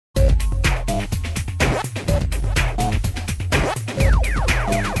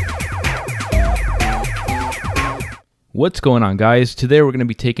What's going on, guys? Today we're going to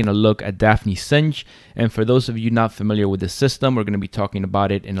be taking a look at Daphne Singe, and for those of you not familiar with the system, we're going to be talking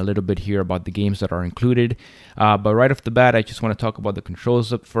about it in a little bit here about the games that are included. But right off the bat, I just want to talk about the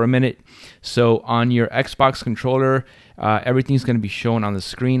controls for a minute. So on your Xbox controller, everything's going to be shown on the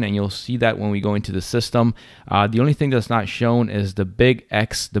screen, and you'll see that when we go into the system. The only thing that's not shown is the big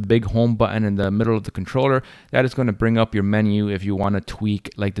X, the big home button in the middle of the controller. That is going to bring up your menu if you want to tweak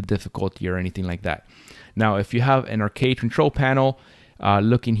like the difficulty or anything like that. Now, if you have an arcade control panel,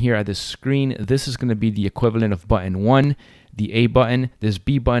 looking here at this screen, this is going to be the equivalent of button 1, the A button. This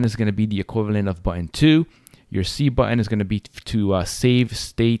B button is going to be the equivalent of button 2. Your C button is going to be to save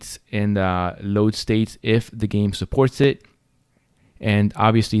states and load states if the game supports it. And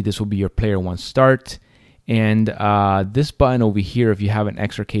obviously, this will be your player 1 start. And this button over here, if you have an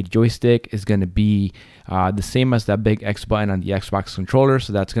X arcade joystick, is going to be the same as that big X button on the Xbox controller.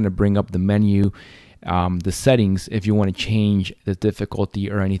 So that's going to bring up the menu, the settings if you want to change the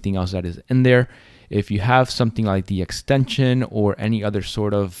difficulty or anything else that is in there. If you have something like the extension or any other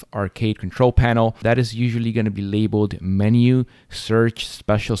sort of arcade control panel, that is usually going to be labeled menu, search,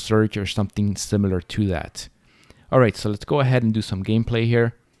 special search, or something similar to that. All right, so let's go ahead and do some gameplay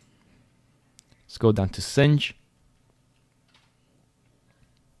here. Let's go down to Singe.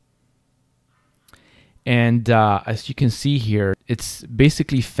 And as you can see here, it's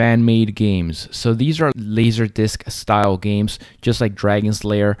basically fan-made games. So these are Laserdisc style games, just like Dragon's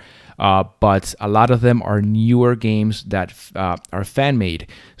Lair, but a lot of them are newer games that are fan-made.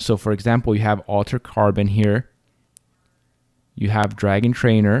 So for example, you have Altered Carbon here. You have Dragon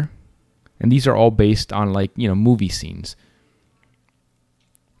Trainer, and these are all based on movie scenes.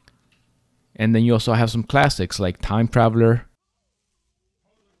 And then you also have some classics like Time Traveler.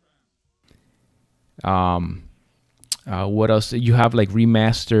 What else? You have like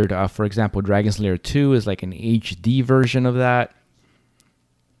remastered, for example, Dragon's Lair 2 is like an HD version of that.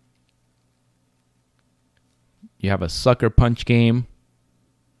 You have a Sucker Punch game.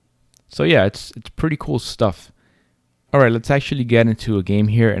 So yeah, it's pretty cool stuff. All right, let's actually get into a game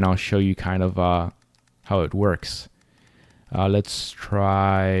here, and I'll show you kind of how it works. Let's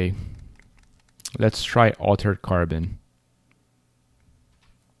try Altered Carbon.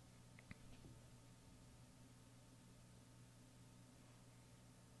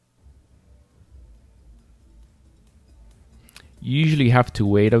 You usually have to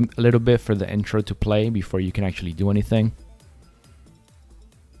wait a little bit for the intro to play before you can actually do anything.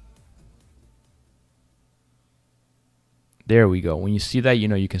 There we go. When you see that, you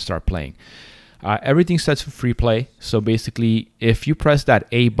know you can start playing. Everything's set for free play. So basically, if you press that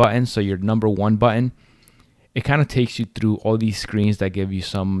A button, so your number 1 button, it kind of takes you through all these screens that give you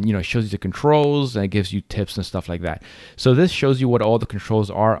some, it shows you the controls and it gives you tips and stuff like that. So this shows you what all the controls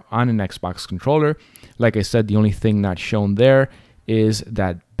are on an Xbox controller. Like I said, the only thing not shown there is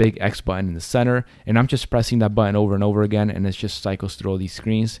that big X button in the center. And I'm just pressing that button over and over again, and it just cycles through all these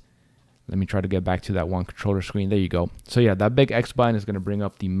screens. Let me try to get back to that one controller screen. There you go. So yeah, that big X button is going to bring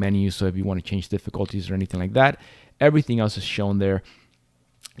up the menu. So if you want to change difficulties or anything like that, everything else is shown there.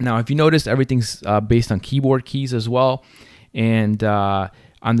 Now, if you notice, everything's based on keyboard keys as well. And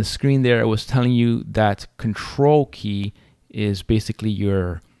on the screen there, it was telling you that control key is basically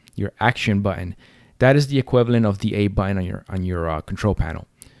your action button. That is the equivalent of the A button on your control panel.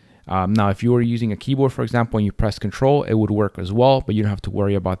 Now, if you were using a keyboard, for example, and you press control, it would work as well, but you don't have to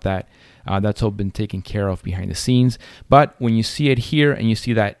worry about that. That's all been taken care of behind the scenes. But when you see it here and you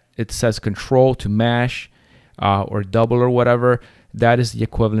see that it says control to mash or double or whatever, that is the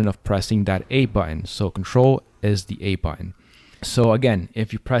equivalent of pressing that A button. So control is the A button. So again,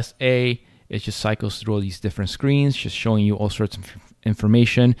 if you press A, it just cycles through all these different screens, just showing you all sorts of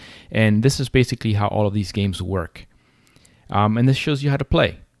information. And this is basically how all of these games work. And this shows you how to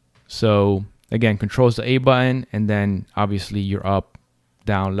play. So again, control is the A button, and then obviously your up,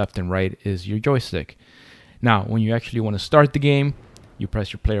 down, left, and right is your joystick. Now, when you actually want to start the game, you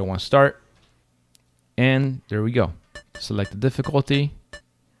press your player 1 start, and there we go. Select the difficulty. I'm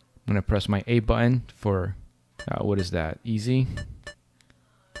going to press my A button for, what is that? Easy.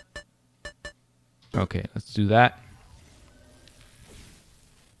 Okay, let's do that.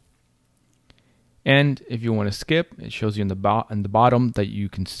 And if you want to skip, it shows you in the bottom that you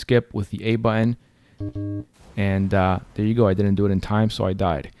can skip with the A button. And there you go. I didn't do it in time, so I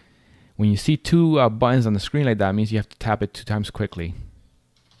died. When you see 2 buttons on the screen like that, it means you have to tap it 2 times quickly.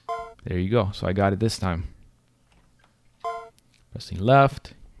 There you go. So I got it this time. Pressing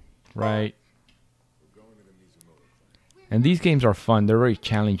left, right. And these games are fun. They're very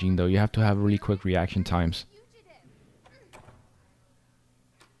challenging, though. You have to have really quick reaction times.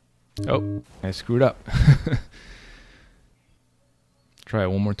 Oh, I screwed up. try it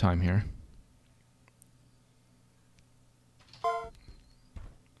one more time here.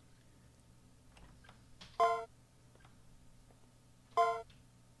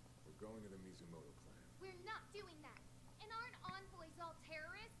 We're not doing that. And aren't envoys all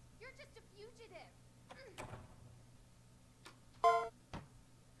terrorists? You're just a fugitive.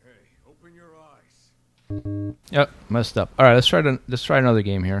 Hey, open your eyes. Yep, messed up. All right, let's try another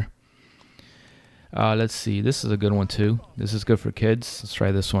game here. Let's see. This is a good one too. This is good for kids. Let's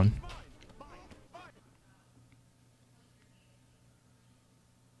try this one.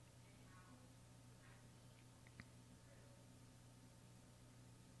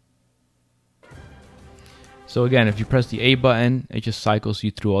 So again, if you press the A button, it just cycles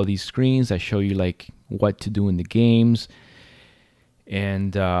you through all these screens that show you like what to do in the games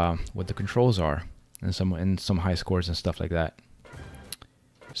and what the controls are, and some high scores and stuff like that.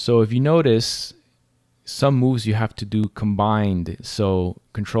 So if you notice, some moves you have to do combined. So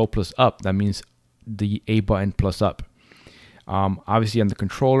control plus up, that means the A button plus up. Obviously on the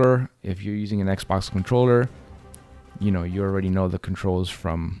controller, if you're using an Xbox controller, you already know the controls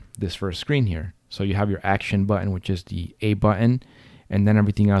from this first screen here. So you have your action button, which is the A button, and then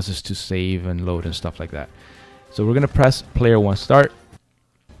everything else is to save and load and stuff like that. So we're gonna press player one start.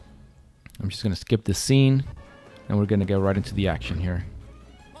 I'm just gonna skip this scene, and we're gonna get right into the action here.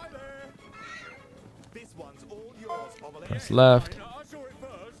 Press left.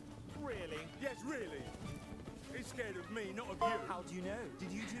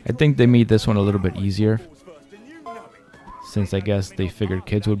 I think they made this one a little bit easier, since I guess they figured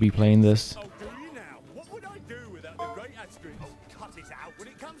kids would be playing this.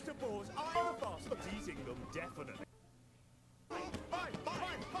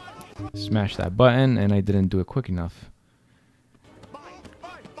 Smash that button, and I didn't do it quick enough.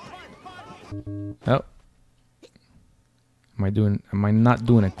 Oh. Am I not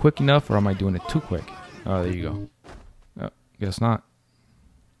doing it quick enough, or am I doing it too quick? Oh, there you go. Oh, guess not.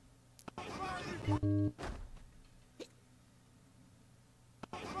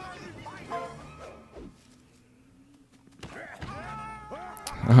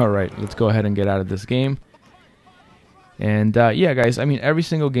 Alright, let's go ahead and get out of this game. And yeah, guys, I mean, every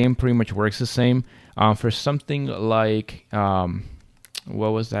single game pretty much works the same. For something like, what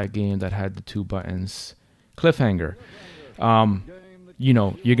was that game that had the two buttons? Cliffhanger.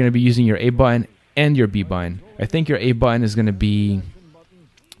 You're going to be using your A button and your B button. I think your A button is going to be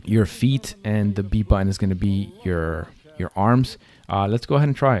your feet, and the B button is going to be your arms. Let's go ahead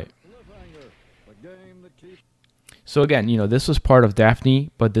and try it. So again, this was part of Daphne,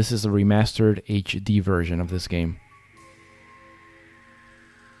 but this is a remastered HD version of this game.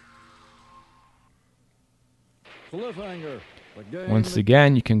 Once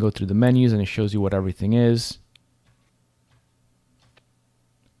again, you can go through the menus and it shows you what everything is.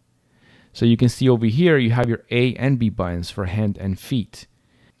 So you can see over here you have your A and B buttons for hand and feet.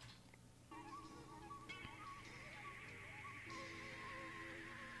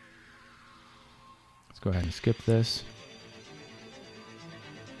 Let's go ahead and skip this.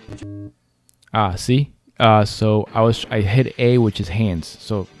 See? So I hit A, which is hands.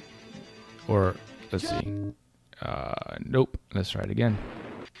 So, or let's see. Nope. Let's try it again.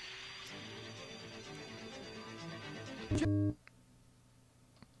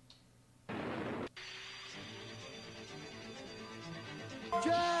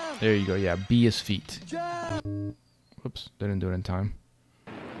 There you go. Yeah, B is feet. Whoops, didn't do it in time.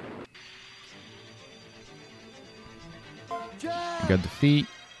 You got the feet.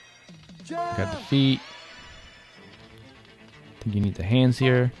 You got the feet. I think you need the hands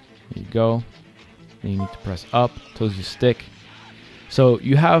here. There you go. Then you need to press up. Tells you stick. So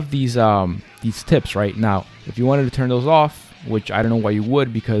you have these tips right now. If you wanted to turn those off, which I don't know why you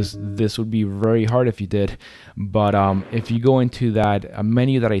would, because this would be very hard if you did. But if you go into that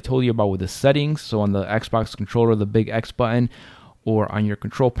menu that I told you about with the settings, so on the Xbox controller, the big X button, or on your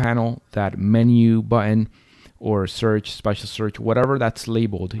control panel, that menu button, or search, special search, whatever that's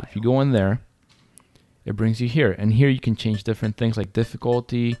labeled, if you go in there, it brings you here. And here you can change different things like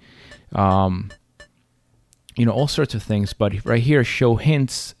difficulty, all sorts of things. But right here, show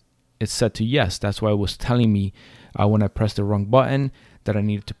hints, it's set to yes. That's why it was telling me when I pressed the wrong button that I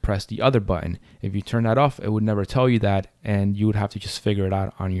needed to press the other button. If you turn that off, it would never tell you that, and you would have to just figure it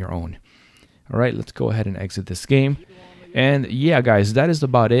out on your own. All right, let's go ahead and exit this game. And yeah, guys, that is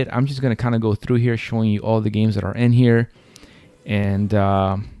about it. I'm just going to kind of go through here showing you all the games that are in here. And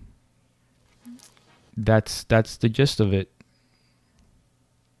that's the gist of it.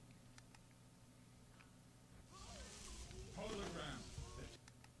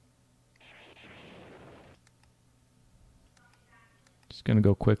 Just gonna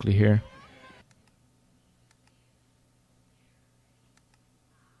go quickly here.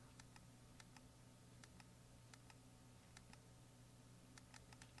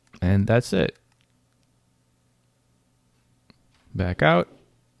 And that's it. Back out.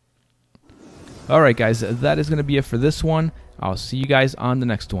 Alright guys, that is going to be it for this one. I'll see you guys on the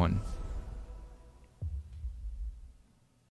next one.